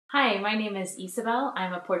Hi, my name is Isabel.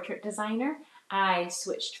 I'm a portrait designer. I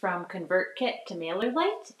switched from ConvertKit to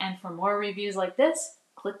MailerLite, and for more reviews like this,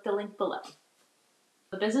 click the link below.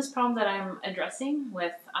 The business problem that I'm addressing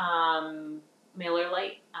with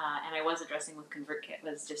MailerLite, and I was addressing with ConvertKit,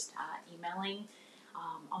 was just emailing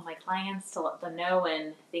all my clients to let them know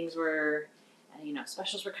when things were,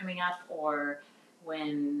 specials were coming up, or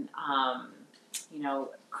when,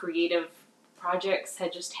 creative projects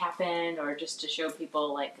had just happened, or just to show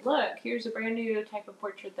people, like, look, here's a brand new type of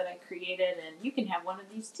portrait that I created, and you can have one of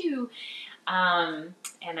these too. And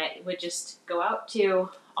I would just go out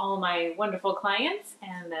to all my wonderful clients,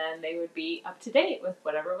 and then they would be up to date with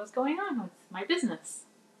whatever was going on with my business.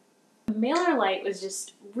 MailerLite was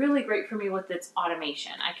just really great for me with its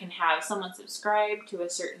automation. I can have someone subscribe to a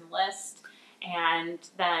certain list, and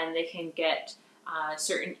then they can get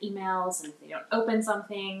certain emails, and if they don't open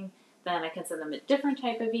something, then I can send them a different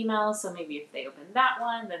type of email. So maybe if they open that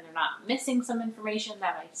one, then they're not missing some information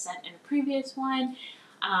that I sent in a previous one.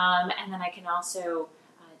 And then I can also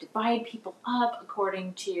divide people up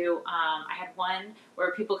according to, I had one where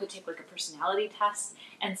people could take like a personality test.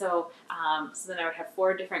 And so then I would have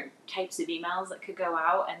 4 different types of emails that could go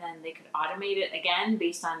out, and then they could automate it again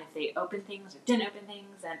based on if they opened things or didn't open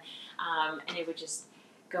things. And it would just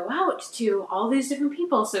go out to all these different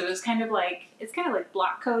people. So it's kind of like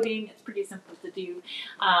block coding. It's pretty simple to do.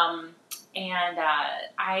 I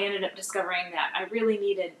ended up discovering that I really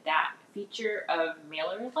needed that feature of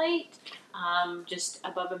MailerLite, just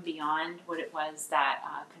above and beyond what it was that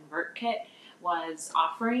ConvertKit was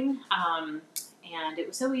offering. And it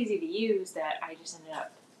was so easy to use that I just ended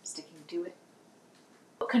up sticking to it.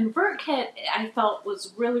 ConvertKit, I felt,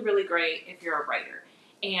 was really, really great if you're a writer.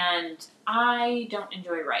 And I don't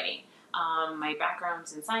enjoy writing. My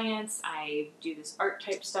background's in science. I do this art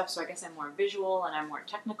type stuff, so I guess I'm more visual and I'm more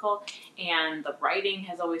technical. And the writing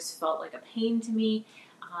has always felt like a pain to me.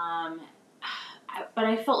 But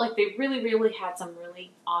I felt like they really, really had some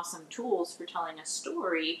really awesome tools for telling a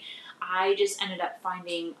story. I just ended up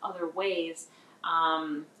finding other ways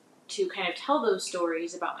to kind of tell those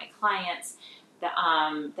stories about my clients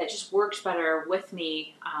that just worked better with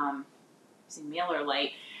me. Using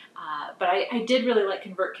MailerLite, but I did really like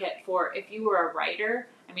ConvertKit for if you were a writer.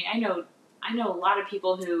 I mean, I know a lot of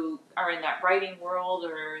people who are in that writing world,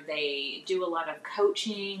 or they do a lot of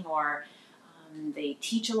coaching, or they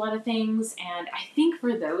teach a lot of things, and I think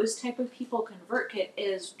for those type of people, ConvertKit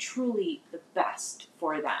is truly the best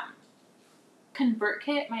for them.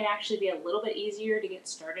 ConvertKit might actually be a little bit easier to get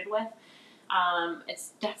started with. It's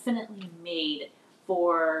definitely made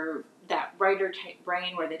for that writer type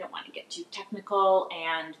brain where they don't want to get too technical,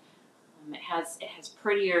 and it has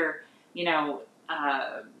prettier,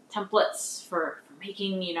 templates for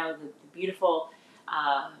making, the beautiful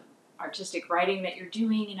artistic writing that you're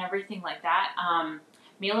doing and everything like that.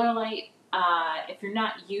 MailerLite, if you're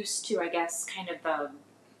not used to, I guess, kind of the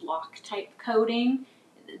block type coding,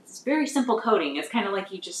 it's very simple coding. It's kind of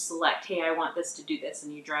like you just select, hey, I want this to do this,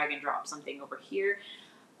 and you drag and drop something over here.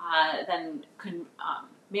 Then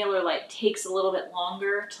MailerLite takes a little bit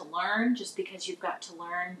longer to learn, just because you've got to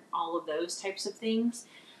learn all of those types of things.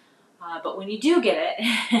 But when you do get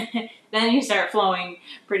it, then you start flowing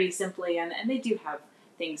pretty simply, and they do have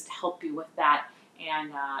things to help you with that.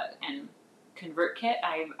 And ConvertKit,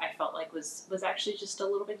 I felt like was actually just a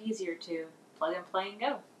little bit easier to plug and play and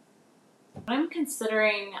go. When I'm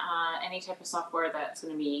considering any type of software that's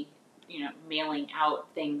going to be, mailing out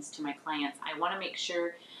things to my clients, I want to make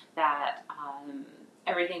sure that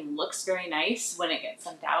everything looks very nice when it gets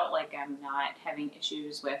sent out. Like, I'm not having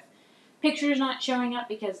issues with pictures not showing up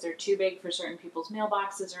because they're too big for certain people's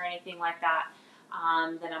mailboxes or anything like that.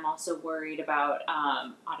 Then I'm also worried about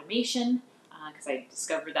automation, because I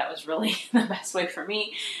discovered that was really the best way for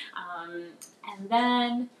me. And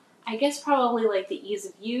then I guess probably like the ease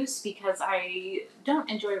of use, because I don't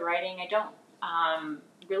enjoy writing. I don't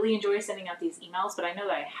really enjoy sending out these emails, but I know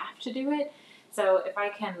that I have to do it. So if I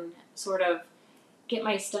can sort of get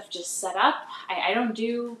my stuff just set up, I don't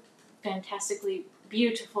do fantastically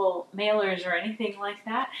beautiful mailers or anything like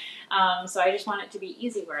that. So I just want it to be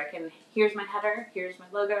easy, where I can, here's my header, here's my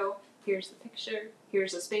logo, here's the picture,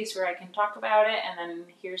 here's a space where I can talk about it, and then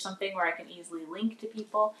here's something where I can easily link to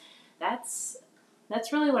people. That's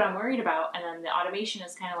really what I'm worried about. And then the automation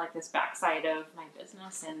is kind of like this backside of my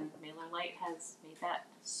business, and MailerLite has made that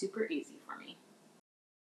super easy for me.